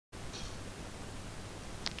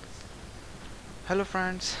Hello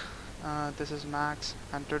friends, this is Max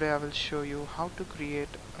and today I will show you how to create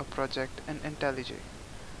a project in Intellij.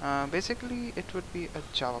 Basically it would be a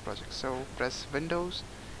Java project, so press Windows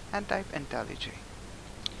and type Intellij.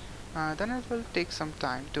 Then it will take some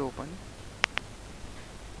time to open,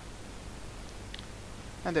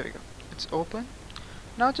 and there we go, it's open.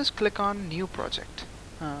 Now just click on new project.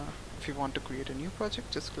 If you want to create a new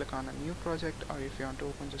project, just click on a new project, or if you want to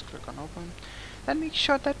open, just click on open. Then make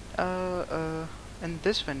sure that in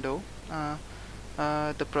this window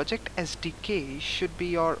the project SDK should be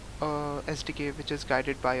your SDK which is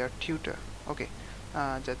guided by your tutor. Okay,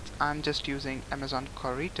 I'm just using Amazon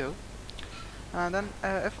Corito. Then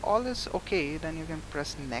if all is okay, then you can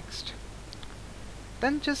press next.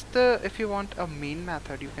 Then just if you want a main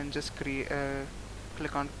method, you can just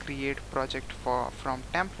click on create project from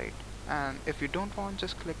template, and if you don't want,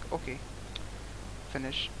 just click OK,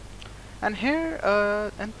 finish. And here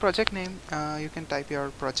in project name you can type your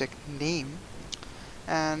project name,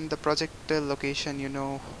 and the project location, you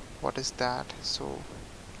know what is that, so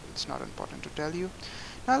it's not important to tell you.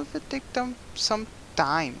 Now it will take them some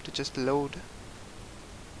time to just load,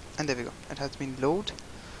 and there we go, it has been loaded.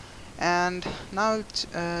 And now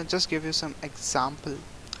I'll just give you some example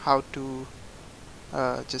how to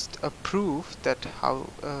just prove that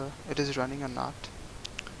how it is running or not.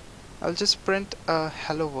 I'll just print a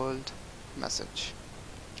hello world message,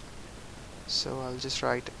 so I'll just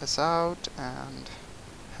write s out and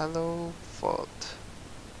hello world,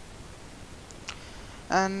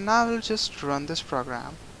 and now I'll just run this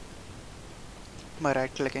program by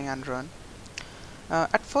right clicking and run.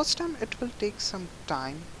 At first time it will take some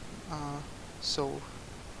time, so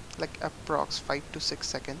like approx 5 to 6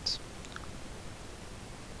 seconds,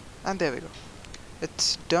 and there we go,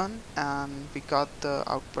 it's done and we got the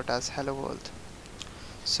output as hello world.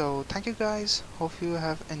 So thank you guys, hope you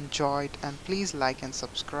have enjoyed, and please like and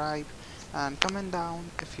subscribe and comment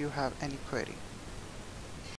down if you have any query.